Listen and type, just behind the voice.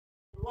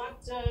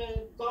what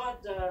God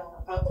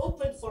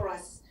opened for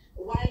us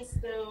whilst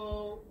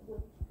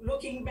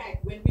looking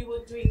back when we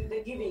were doing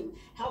the giving,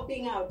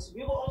 helping out.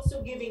 We were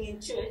also giving in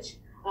church,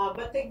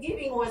 but the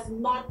giving was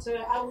not,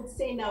 I would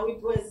say now,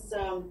 it was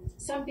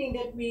something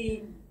that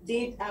we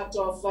did out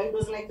of, it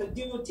was like a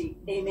duty,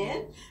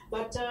 amen.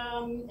 But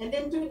and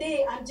then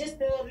today I'm just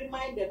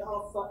reminded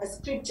of a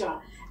scripture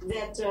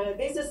that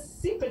there's a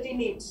secret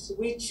in it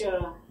which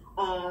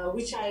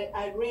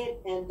I read,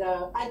 and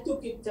I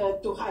took it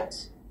to heart,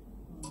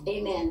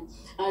 amen.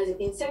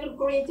 In 2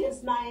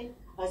 Corinthians 9,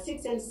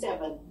 6 and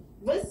 7,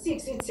 verse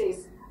 6, it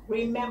says,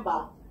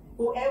 remember,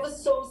 whoever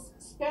sows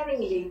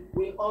sparingly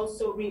will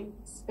also reap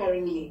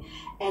sparingly,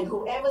 and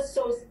whoever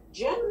sows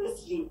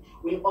generously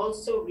will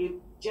also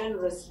reap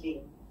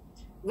generously.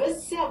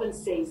 Verse 7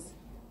 says,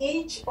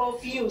 each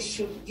of you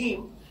should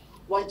give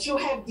what you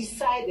have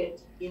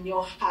decided in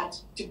your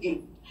heart to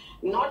give,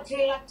 not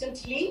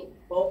reluctantly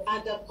or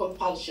under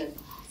compulsion,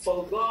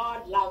 for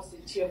God loves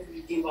a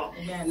cheerful giver.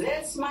 Amen.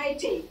 That's my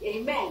take,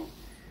 amen.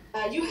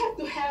 You have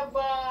to have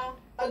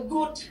a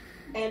good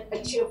and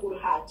a cheerful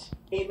heart,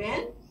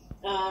 amen.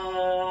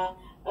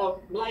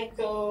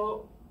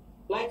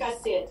 Like I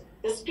said,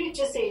 the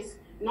scripture says,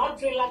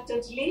 not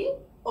reluctantly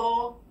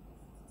or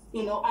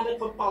under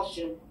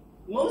compulsion.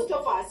 Most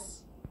of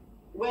us,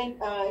 when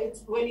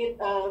it's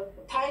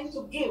time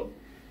to give,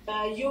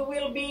 you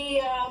will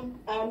be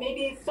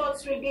maybe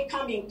thoughts will be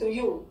coming to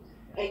you,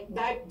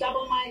 like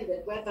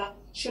double-minded. Whether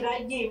should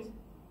I give?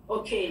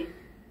 Okay,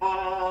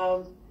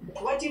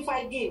 what if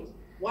I give?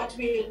 What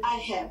will I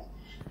have?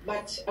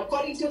 But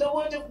according to the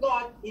word of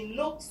God in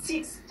Luke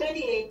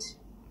 6:38,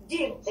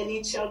 give and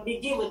it shall be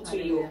given to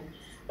you.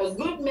 A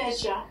good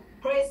measure,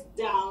 pressed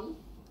down,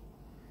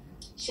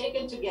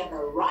 shaken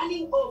together,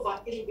 running over,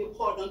 it'll be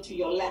poured onto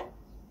your lap.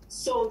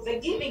 So the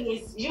giving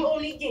is, you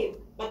only give,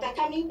 but the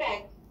coming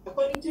back,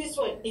 according to his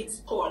word,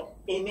 it's poured.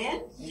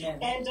 Amen? Amen.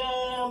 And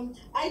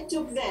I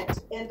took that,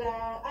 and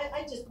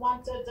I just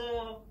wanted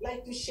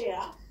like to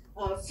share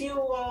a few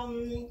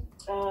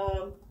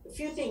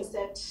things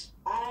that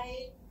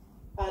I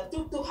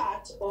took to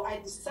heart, or I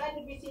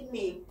decided within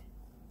me.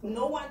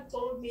 No one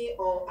told me,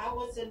 or I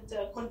wasn't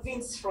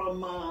convinced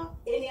from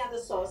any other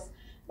source,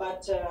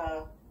 but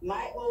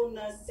my own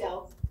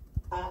self,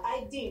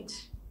 I did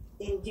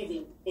in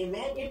giving.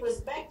 Amen. It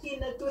was back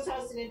in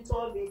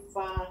 2012, if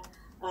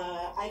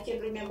I can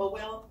remember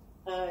well,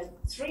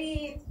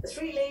 three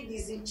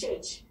ladies in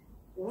church.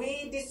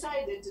 We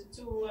decided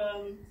to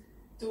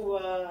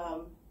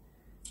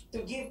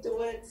give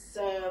towards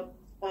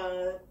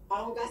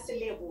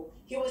Aungaselebo.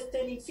 He was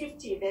turning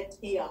 50 that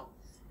year,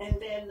 and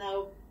then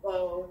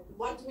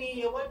what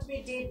we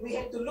did, we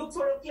had to look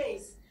for a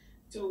place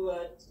to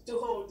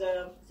hold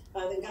the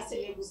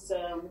Ngaselebu's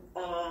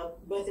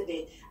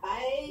birthday.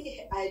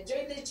 I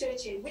joined the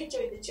church we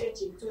joined the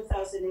church in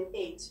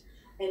 2008,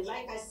 and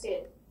like I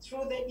said,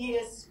 through the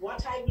years,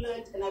 what I've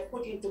learned and I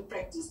put into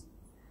practice,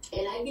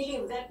 and I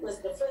believe that was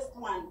the first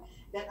one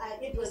that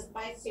it was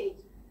by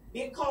faith,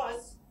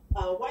 because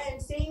why I'm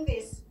saying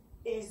this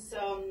is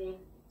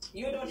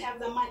you don't have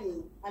the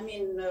money. I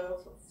mean,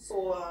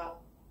 for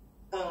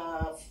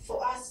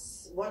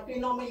us, what we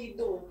normally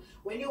do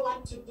when you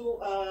want to do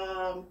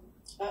a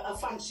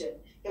function,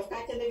 if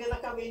I can do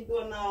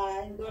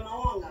na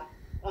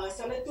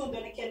sana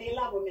tundo na kene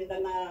labo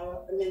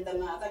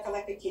mendana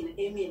takalaka kin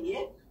amen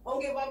yeah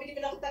onge babidi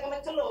bila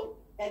takala kalo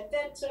at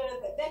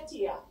that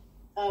year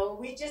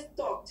we just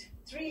talked,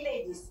 three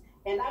ladies,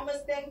 and I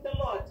must thank the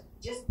Lord.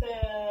 Just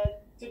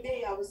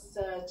today I was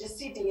just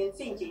sitting and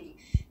thinking,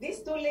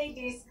 these two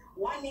ladies,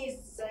 one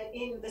is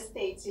in the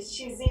States,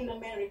 she's in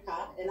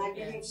America, and I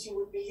believe she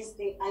would be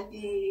listening,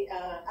 Auntie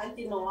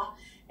Noah.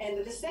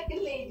 And the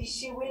second lady,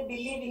 she will be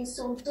leaving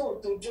soon too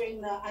to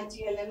join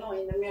Auntie Eleanor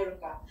in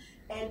America.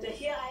 And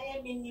here I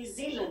am in New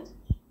Zealand.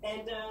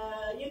 And,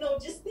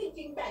 just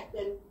thinking back,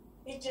 then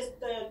it just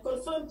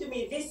confirmed to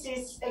me this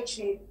is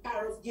actually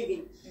power of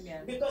giving.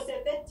 Yeah. Because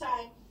at that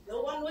time,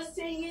 no one was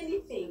saying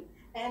anything.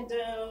 And,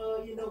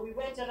 we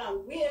went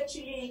around. We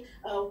actually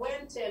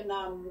went and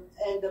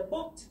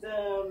booked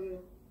the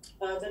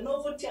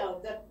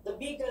Novotel, the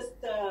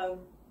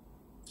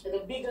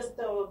biggest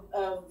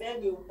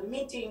venue,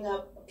 meeting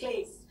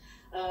place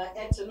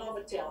at the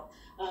Novotel.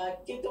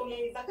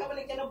 Kitole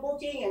vakabale kana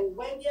booking, and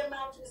when the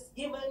amount was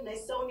given, I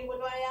saw ni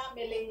wadwaya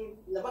Mele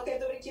na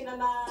bakadorikina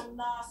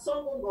na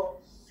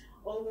songungo.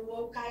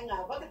 O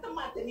kainga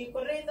bakatamata ni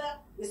koreda,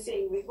 the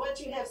same with what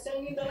you have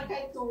selling dola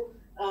kaitu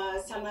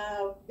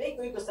sana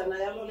bego iko sana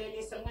yalo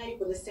lele sangai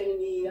ko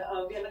selling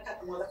biana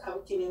katamoda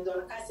kabukini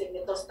dola Qase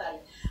ne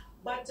tostale.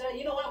 But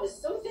I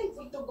was so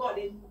thankful to God,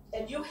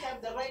 and you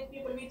have the right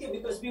people with you,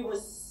 because we were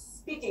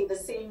speaking the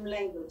same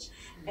language.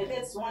 And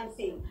that's one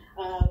thing,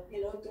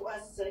 to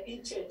us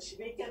in church.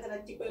 We can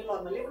tipo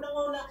iloma. Levo na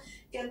mona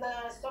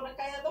kenda sona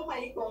kaya do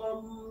mai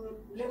ko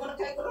levo na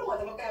kaya ko mo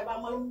da kaya ba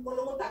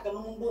mo taka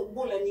no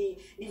bula ni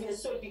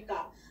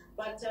solika.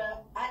 But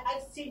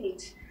I've seen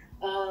it.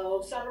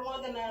 Sarmo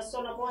na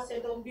sona boss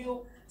and don't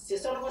view, si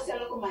sona boss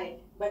ala ko mai.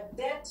 But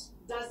that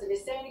doesn't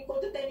necessarily go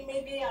to tell me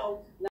maybe